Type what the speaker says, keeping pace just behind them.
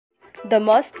The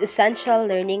most essential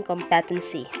learning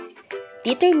competency.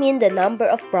 Determine the number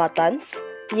of protons,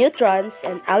 neutrons,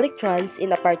 and electrons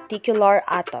in a particular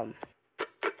atom.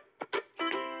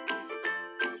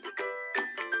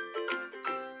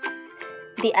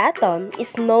 The atom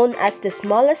is known as the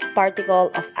smallest particle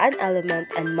of an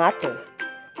element and matter.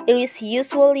 It is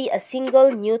usually a single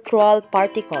neutral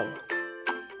particle.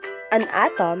 An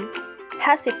atom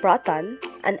has a proton,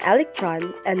 an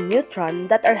electron, and neutron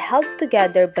that are held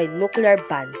together by nuclear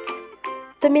bonds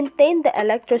to maintain the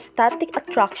electrostatic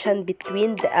attraction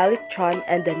between the electron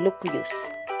and the nucleus.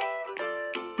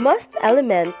 Most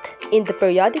elements in the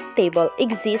periodic table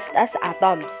exist as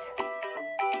atoms.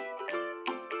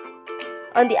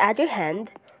 On the other hand,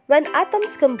 when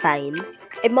atoms combine,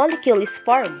 a molecule is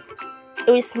formed.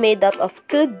 It is made up of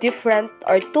two different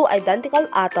or two identical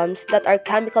atoms that are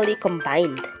chemically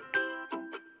combined.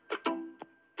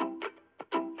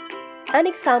 An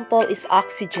example is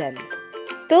oxygen.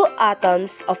 Two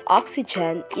atoms of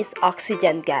oxygen is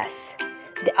oxygen gas,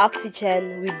 the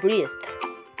oxygen we breathe.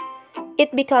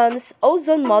 It becomes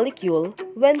ozone molecule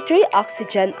when three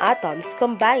oxygen atoms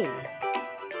combine.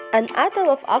 An atom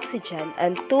of oxygen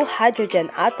and two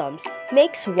hydrogen atoms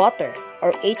makes water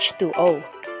or H2O.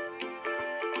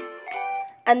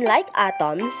 Unlike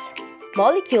atoms,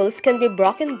 molecules can be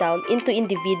broken down into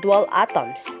individual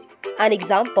atoms. An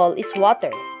example is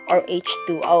water or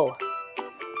H2O.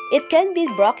 It can be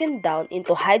broken down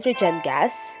into hydrogen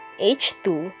gas,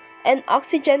 H2, and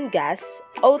oxygen gas,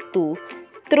 O2,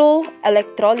 through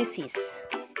electrolysis.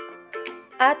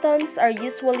 Atoms are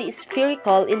usually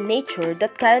spherical in nature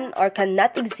that can or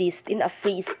cannot exist in a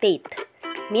free state.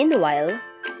 Meanwhile,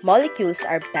 molecules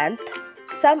are bent,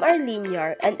 some are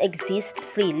linear and exist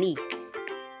freely.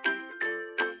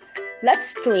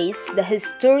 Let's trace the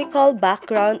historical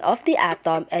background of the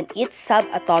atom and its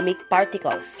subatomic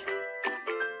particles.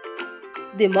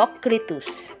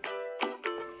 Democritus.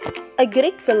 A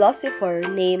Greek philosopher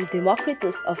named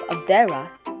Democritus of Abdera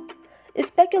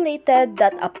speculated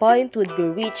that a point would be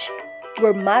reached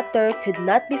where matter could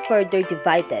not be further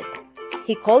divided.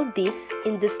 He called these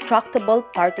indestructible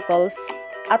particles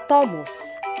atomos,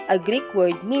 a Greek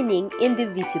word meaning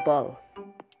indivisible.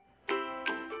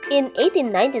 In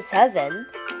 1897,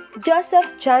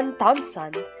 Joseph John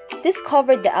Thomson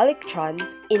discovered the electron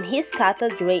in his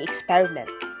cathode ray experiment.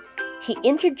 He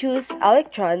introduced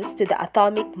electrons to the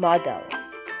atomic model.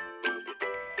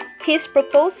 His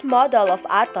proposed model of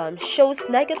atoms shows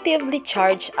negatively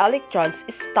charged electrons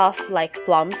stuffed like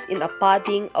plums in a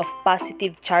pudding of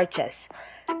positive charges,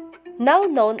 now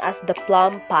known as the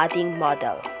plum pudding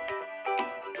model.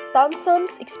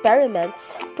 Thomson's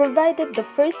experiments provided the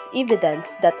first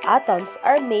evidence that atoms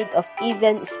are made of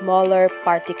even smaller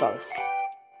particles.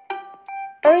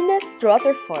 Ernest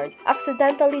Rutherford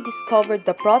accidentally discovered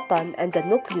the proton and the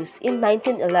nucleus in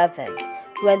 1911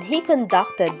 when he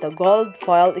conducted the gold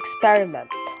foil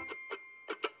experiment.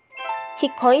 He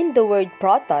coined the word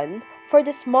proton for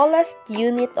the smallest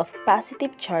unit of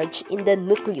positive charge in the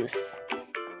nucleus.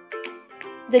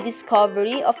 The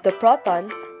discovery of the proton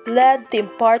led to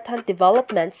important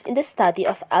developments in the study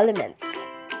of elements.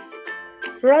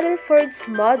 Rutherford's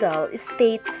model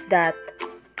states that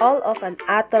all of an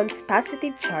atom's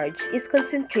positive charge is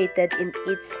concentrated in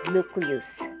its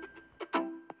nucleus.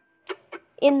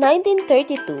 In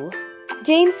 1932,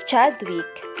 James Chadwick,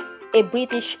 a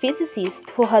British physicist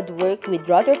who had worked with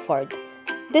Rutherford,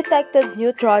 detected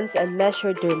neutrons and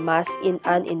measured their mass in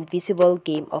an invisible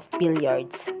game of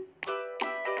billiards.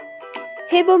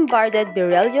 He bombarded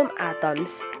beryllium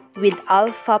atoms with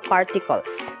alpha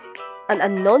particles. An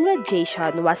unknown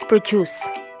radiation was produced.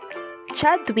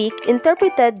 Chadwick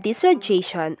interpreted this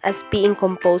radiation as being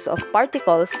composed of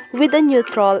particles with a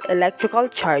neutral electrical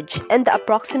charge and the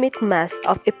approximate mass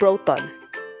of a proton.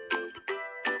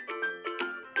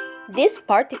 This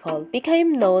particle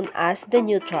became known as the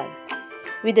neutron.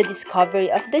 With the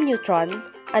discovery of the neutron,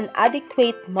 an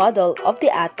adequate model of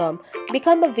the atom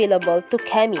became available to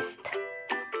chemists.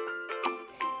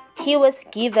 He was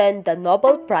given the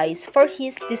Nobel Prize for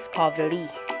his discovery.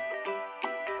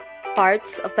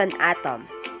 Parts of an atom.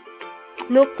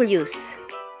 Nucleus.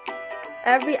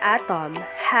 Every atom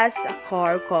has a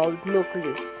core called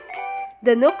nucleus.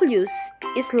 The nucleus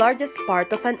is the largest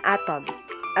part of an atom,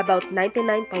 about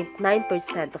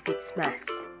 99.9% of its mass.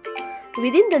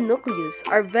 Within the nucleus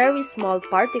are very small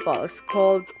particles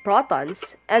called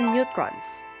protons and neutrons.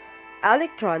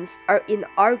 Electrons are in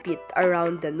orbit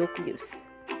around the nucleus.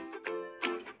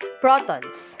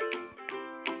 Protons.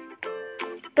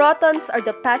 Protons are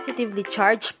the positively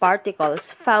charged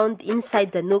particles found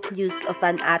inside the nucleus of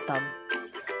an atom.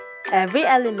 Every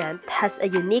element has a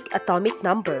unique atomic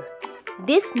number.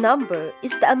 This number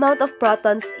is the amount of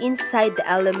protons inside the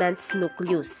element's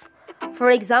nucleus.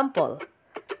 For example,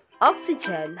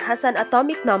 oxygen has an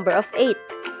atomic number of 8.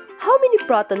 How many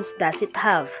protons does it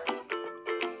have?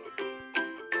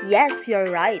 Yes, you're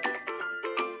right.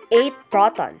 8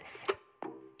 protons.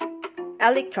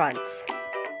 Electrons.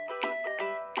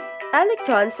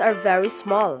 Electrons are very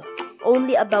small,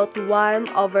 only about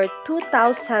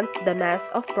 1/2000 the mass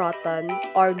of proton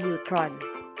or neutron.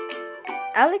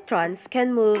 Electrons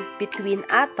can move between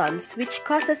atoms, which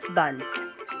causes bonds.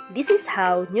 This is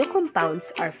how new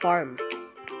compounds are formed.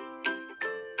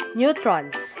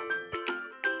 Neutrons.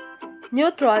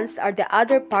 Neutrons are the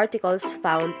other particles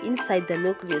found inside the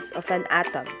nucleus of an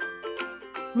atom.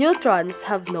 Neutrons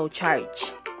have no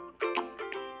charge.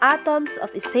 Atoms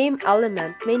of the same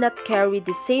element may not carry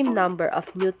the same number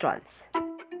of neutrons.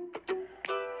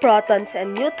 Protons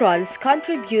and neutrons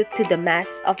contribute to the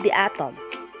mass of the atom.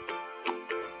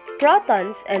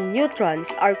 Protons and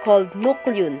neutrons are called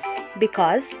nucleons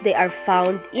because they are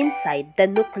found inside the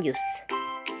nucleus.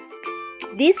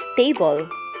 This table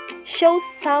shows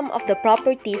some of the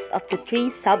properties of the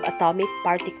 3 subatomic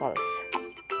particles.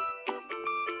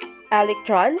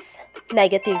 Electrons,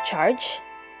 negative charge,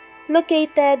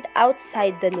 located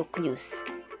outside the nucleus.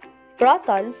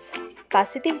 Protons,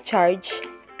 positive charge,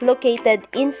 located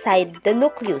inside the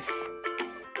nucleus.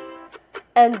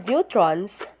 And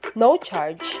neutrons, no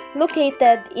charge,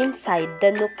 located inside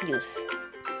the nucleus.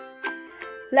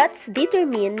 Let's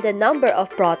determine the number of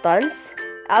protons,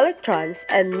 electrons,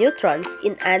 and neutrons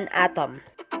in an atom.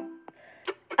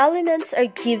 Elements are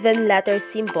given letter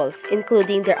symbols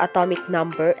including their atomic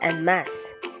number and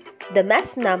mass. The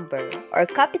mass number, or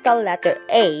capital letter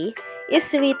A,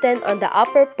 is written on the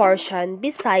upper portion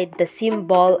beside the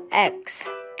symbol X,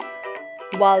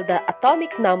 while the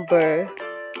atomic number,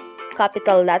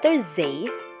 capital letter Z,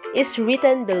 is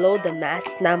written below the mass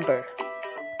number.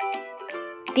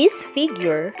 This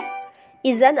figure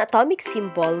is an atomic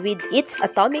symbol with its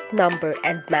atomic number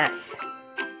and mass.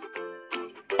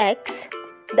 X,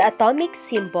 the atomic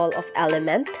symbol of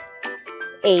element,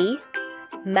 A,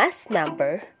 mass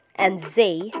number, and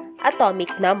Z,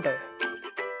 atomic number.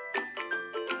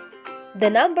 The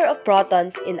number of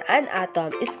protons in an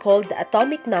atom is called the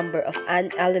atomic number of an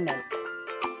element.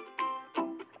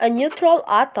 A neutral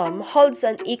atom holds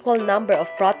an equal number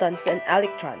of protons and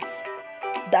electrons.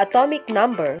 The atomic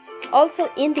number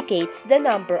also indicates the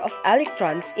number of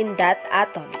electrons in that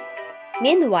atom.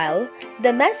 Meanwhile,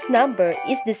 the mass number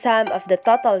is the sum of the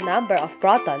total number of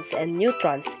protons and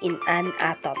neutrons in an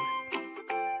atom.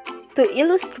 To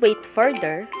illustrate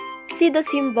further, see the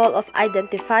symbol of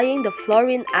identifying the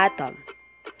fluorine atom.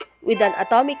 With an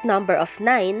atomic number of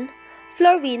 9,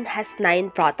 fluorine has 9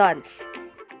 protons.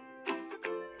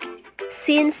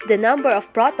 Since the number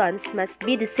of protons must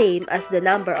be the same as the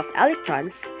number of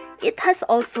electrons, it has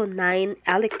also 9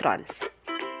 electrons.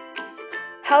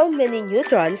 How many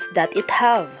neutrons does it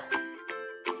have?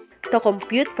 To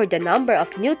compute for the number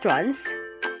of neutrons,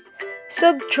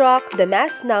 subtract the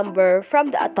mass number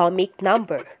from the atomic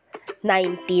number,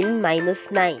 19 minus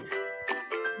 9.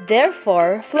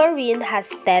 Therefore, fluorine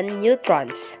has 10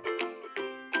 neutrons.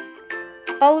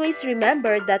 Always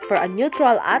remember that for a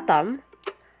neutral atom,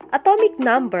 atomic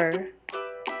number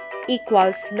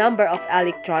equals number of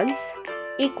electrons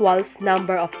equals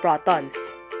number of protons.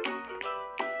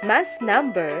 Mass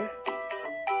number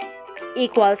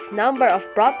equals number of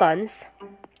protons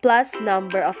plus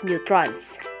number of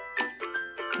neutrons.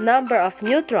 Number of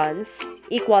neutrons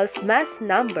equals mass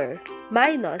number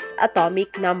minus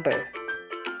atomic number.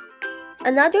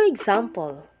 Another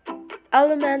example,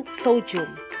 element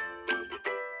sodium.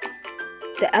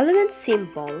 The element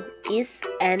symbol is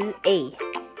Na.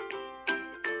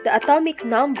 The atomic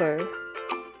number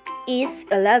is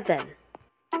 11.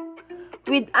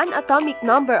 With an atomic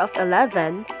number of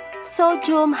 11,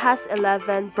 sodium has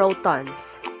 11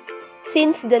 protons.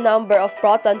 Since the number of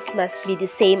protons must be the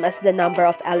same as the number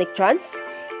of electrons,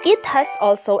 it has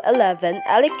also 11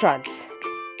 electrons.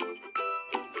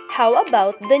 How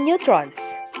about the neutrons?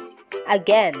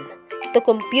 Again, to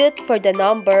compute for the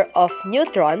number of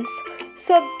neutrons,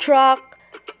 subtract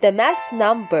the mass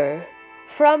number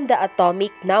from the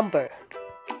atomic number.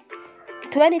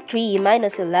 23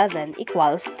 minus 11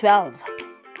 equals 12.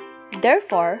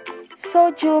 Therefore,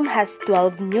 sodium has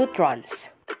 12 neutrons.